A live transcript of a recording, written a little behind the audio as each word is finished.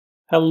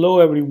Hello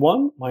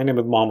everyone, my name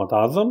is Mohammad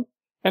Azam,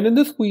 and in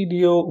this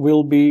video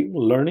we'll be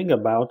learning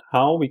about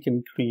how we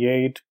can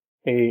create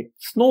a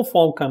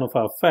snowfall kind of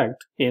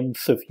effect in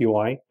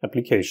SwiftUI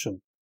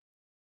application.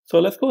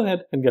 So let's go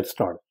ahead and get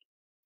started.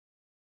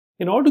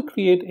 In order to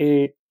create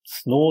a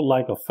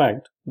snow-like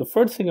effect, the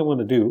first thing I'm going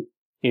to do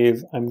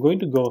is I'm going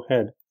to go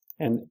ahead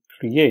and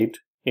create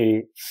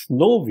a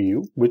snow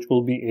view, which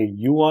will be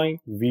a UI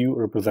view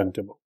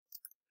representable.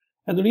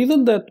 And the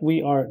reason that we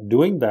are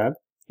doing that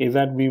is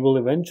that we will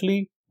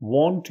eventually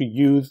want to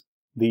use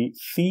the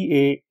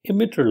CA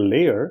emitter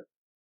layer,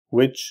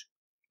 which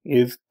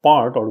is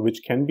part or which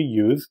can be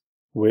used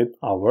with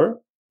our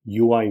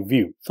UI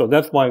view. So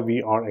that's why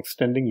we are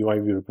extending UI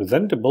view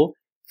representable.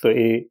 So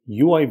a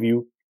UI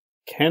view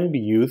can be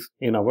used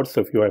in our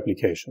SwiftUI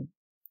application.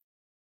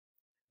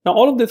 Now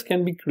all of this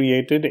can be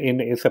created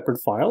in a separate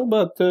file,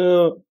 but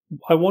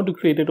I want to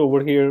create it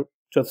over here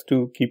just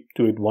to keep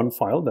to it one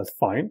file. That's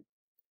fine.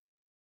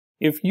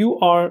 If you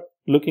are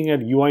looking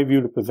at UI view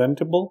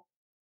representable,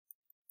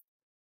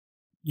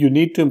 you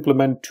need to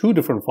implement two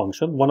different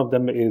functions. One of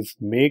them is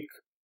make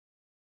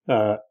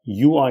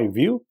UI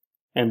view,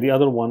 and the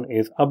other one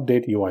is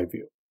update UI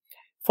view.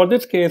 For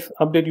this case,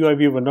 update UI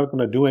view, we're not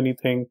going to do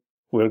anything.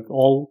 We're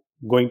all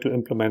going to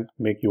implement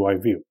make UI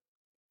view.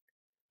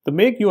 The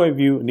make UI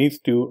view needs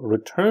to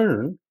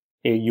return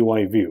a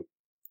UI view.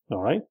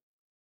 All right.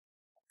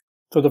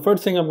 So the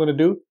first thing I'm going to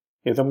do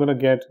is I'm going to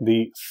get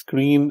the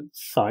screen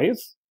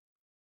size.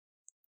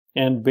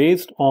 And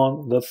based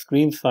on the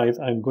screen size,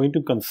 I'm going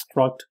to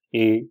construct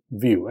a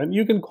view. And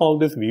you can call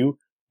this view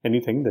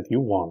anything that you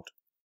want.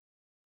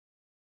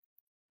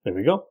 There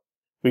we go.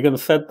 We're going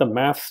to set the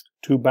mask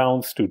to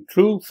bounds to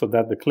true so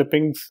that the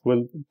clippings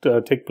will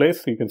take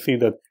place. So you can see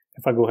that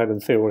if I go ahead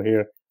and say over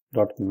here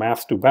dot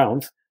mask to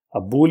bounds, a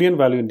Boolean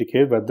value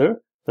indicates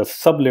whether the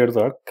sublayers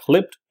are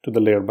clipped to the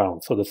layer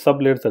bounds. So the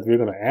sublayers that we're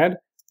going to add,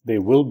 they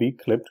will be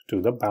clipped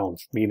to the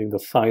bounds, meaning the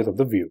size of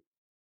the view.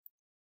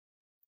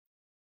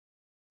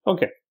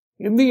 Okay,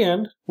 in the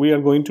end, we are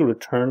going to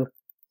return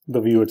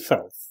the view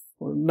itself.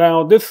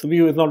 Now, this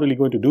view is not really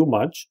going to do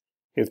much.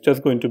 It's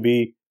just going to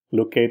be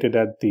located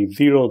at the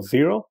 0,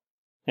 0,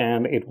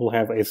 and it will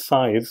have a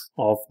size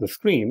of the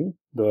screen,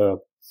 the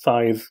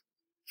size,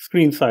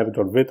 screen size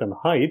dot width and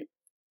height.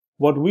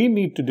 What we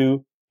need to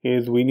do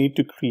is we need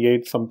to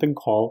create something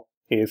called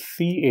a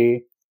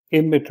CA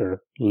emitter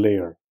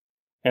layer.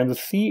 And the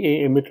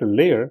CA emitter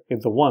layer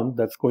is the one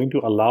that's going to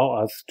allow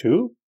us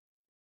to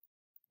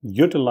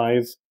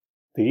utilize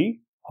the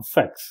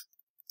effects.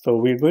 So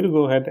we're going to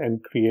go ahead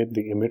and create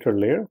the emitter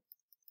layer.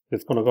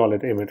 It's going to call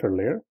it emitter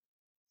layer.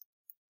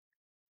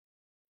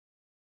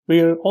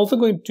 We are also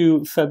going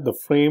to set the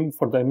frame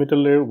for the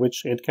emitter layer,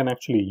 which it can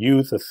actually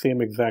use the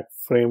same exact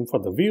frame for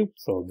the view.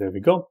 So there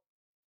we go.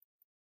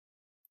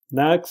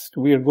 Next,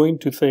 we are going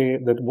to say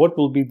that what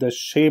will be the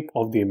shape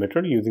of the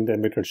emitter using the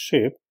emitter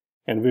shape.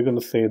 And we're going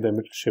to say the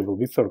emitter shape will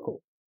be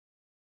circle.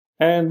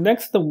 And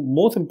next,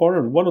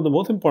 one of the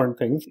most important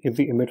things is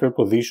the emitter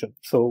position.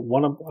 So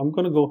I'm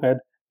going to go ahead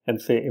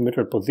and say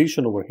emitter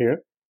position over here.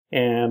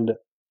 And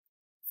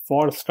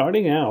for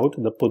starting out,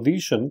 the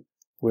position,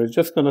 we're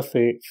just going to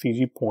say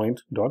CG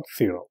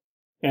point.0.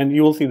 And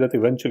you will see that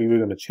eventually we're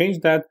going to change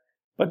that.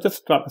 But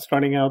just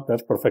starting out,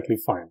 that's perfectly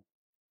fine.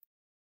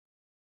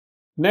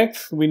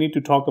 Next, we need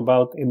to talk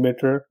about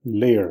emitter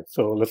layer.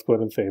 So let's go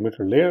ahead and say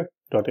emitter layer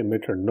dot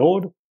emitter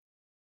node.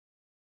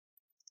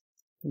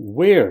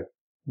 Where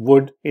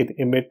would it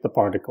emit the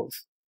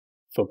particles?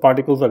 So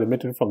particles are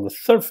emitted from the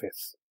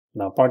surface.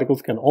 Now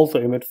particles can also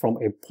emit from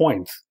a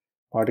point.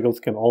 Particles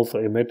can also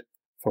emit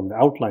from the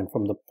outline,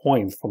 from the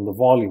points, from the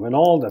volume and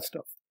all that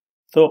stuff.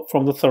 So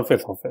from the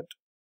surface of it.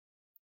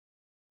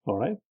 All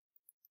right.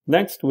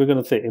 Next, we're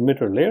going to say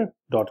emitter layer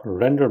dot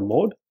render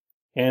mode.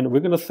 And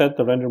we're going to set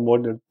the render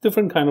mode, a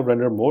different kind of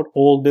render mode,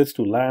 all this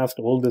to last,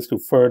 all this to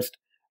first,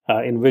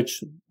 in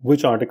which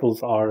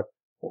articles are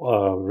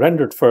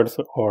rendered first,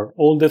 or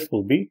all this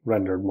will be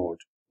rendered mode.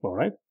 All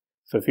right.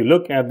 So if you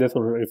look at this,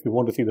 or if you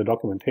want to see the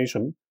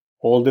documentation,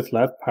 all this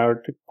last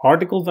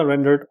particles are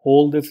rendered,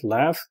 all this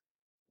last,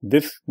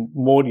 this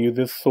mode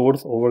uses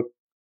source over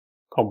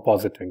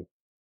compositing.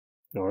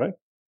 All right.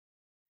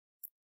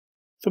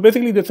 So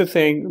basically this is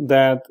saying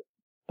that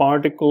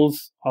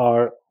particles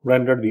are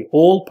rendered, the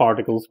all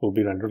particles will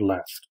be rendered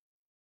last.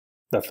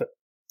 That's it.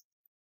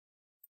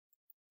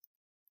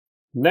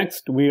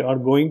 Next, we are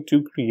going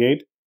to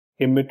create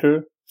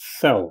emitter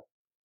cell.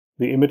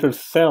 The emitter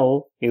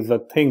cell is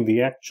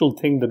the actual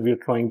thing that we are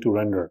trying to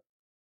render.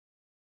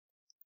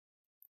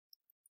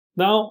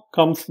 Now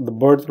comes the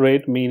birth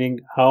rate, meaning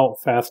how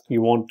fast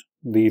you want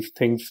these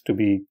things to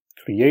be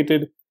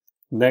created.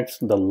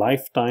 Next, the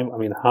lifetime,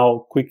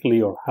 how quickly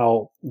or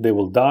how they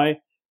will die.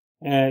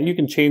 And you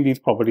can change these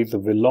properties, the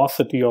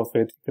velocity of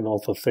it. You can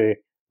also say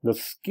the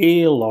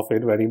scale of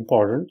it, very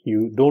important.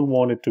 You don't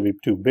want it to be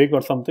too big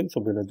or something.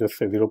 So we're going to just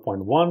say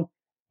 0.1.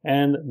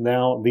 And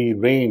now the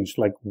range,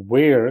 like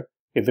where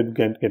is it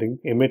getting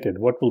emitted?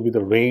 What will be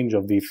the range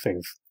of these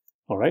things?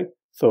 All right.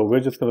 So we're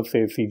just going to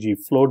say cg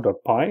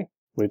float.py,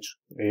 which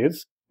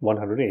is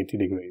 180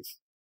 degrees.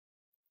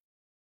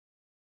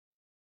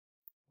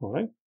 All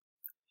right.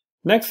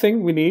 Next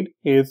thing we need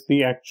is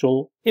the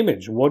actual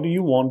image. What do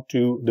you want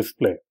to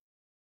display?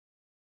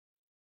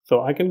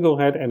 So I can go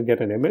ahead and get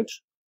an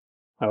image.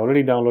 I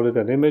already downloaded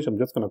an image. I'm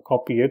just going to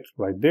copy it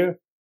right there.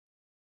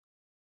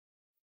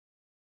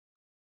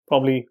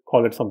 Probably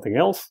call it something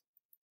else.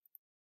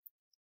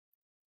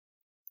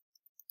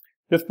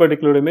 This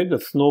particular image, the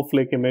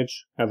snowflake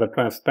image, has a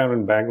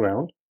transparent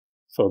background.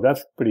 So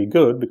that's pretty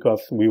good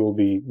because we will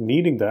be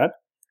needing that.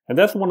 And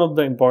that's one of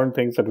the important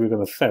things that we're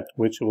going to set,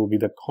 which will be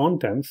the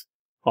contents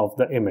of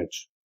the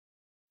image.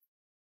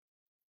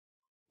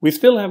 We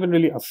still haven't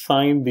really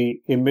assigned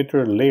the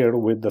emitter layer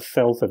with the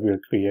cells that we are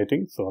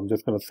creating. So I'm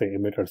just going to say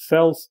emitter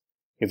cells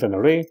is an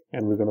array,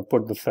 and we're going to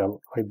put the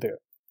cell right there.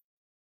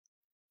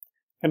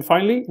 And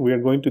finally, we are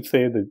going to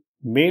say the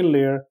main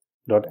layer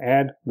dot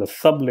add the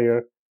sub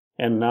layer,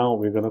 and now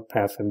we're going to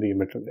pass in the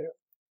emitter layer.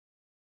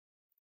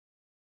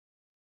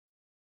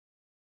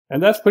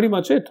 And that's pretty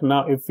much it.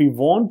 Now, if we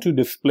want to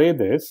display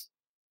this,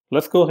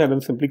 let's go ahead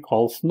and simply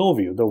call snow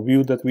view, the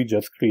view that we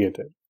just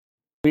created.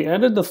 We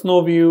added the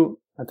snow view.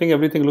 I think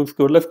everything looks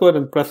good. Let's go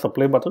ahead and press the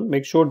play button.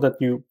 Make sure that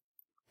you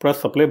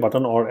press the play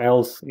button or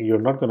else you're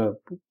not going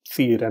to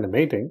see it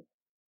animating.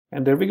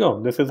 And there we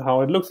go. This is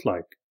how it looks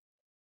like.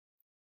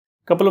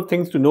 A couple of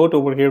things to note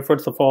over here.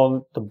 First of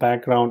all, the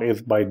background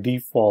is by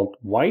default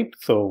white,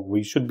 so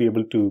we should be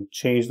able to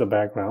change the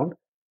background.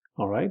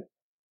 All right.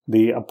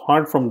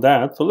 Apart from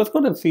that, so let's go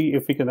ahead and see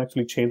if we can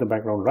actually change the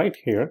background right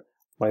here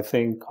by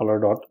saying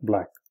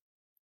color.black.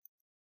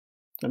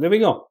 And there we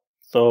go.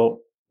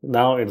 So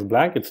now it's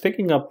black. It's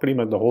taking up pretty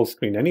much the whole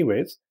screen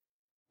anyways.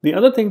 The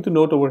other thing to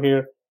note over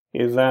here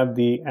is that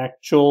the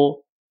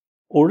actual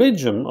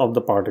origin of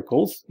the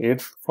particles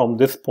is from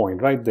this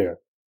point right there,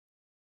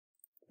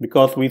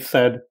 because we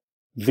said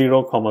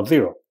 0,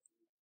 0,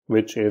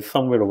 which is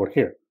somewhere over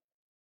here.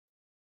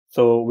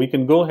 So we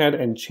can go ahead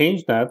and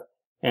change that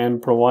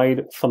and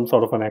provide some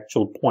sort of an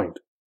actual point.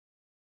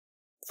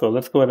 So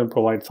let's go ahead and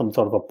provide some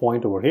sort of a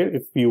point over here.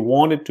 If you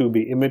want it to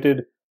be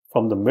emitted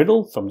from the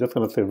middle, so I'm just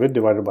going to say width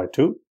divided by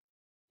 2.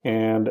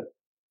 And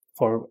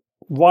for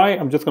y,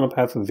 I'm just going to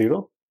pass in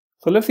 0.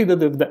 So let's see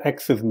that if the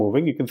x is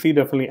moving. You can see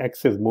definitely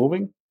x is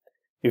moving.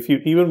 If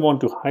you even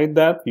want to hide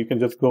that, you can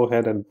just go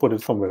ahead and put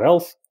it somewhere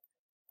else.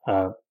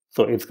 So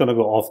it's going to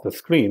go off the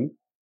screen.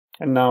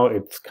 And now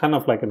it's kind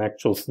of like an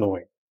actual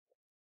snowing.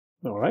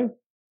 All right.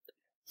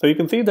 So you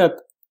can see that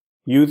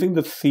using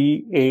the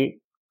CA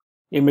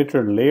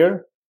emitter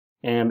layer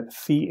and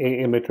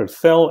CA emitter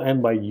cell,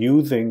 and by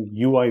using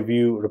UI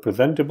view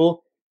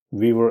representable,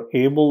 we were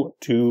able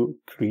to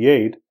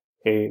create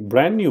a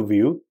brand new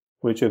view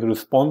which is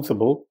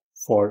responsible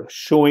for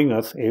showing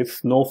us a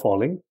snow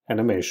falling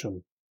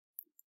animation.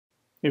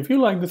 If you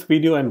like this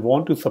video and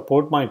want to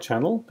support my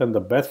channel, then the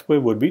best way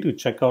would be to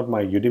check out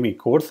my Udemy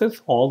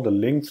courses. All the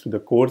links to the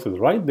courses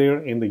right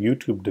there in the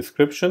YouTube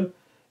description.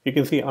 You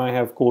can see I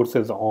have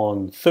courses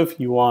on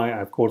SwiftUI, I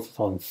have courses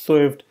on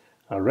Swift,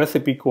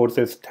 recipe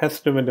courses,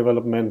 test-driven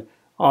development,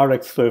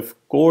 RX Swift,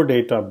 core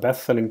data,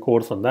 best-selling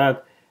course on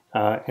that,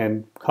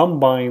 and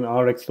combine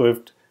RX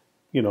Swift,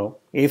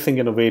 async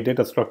in a way,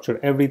 data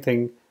structure,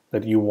 everything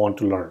that you want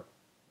to learn.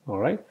 All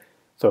right.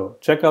 So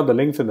check out the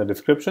links in the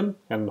description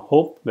and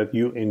hope that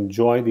you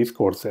enjoy these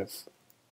courses.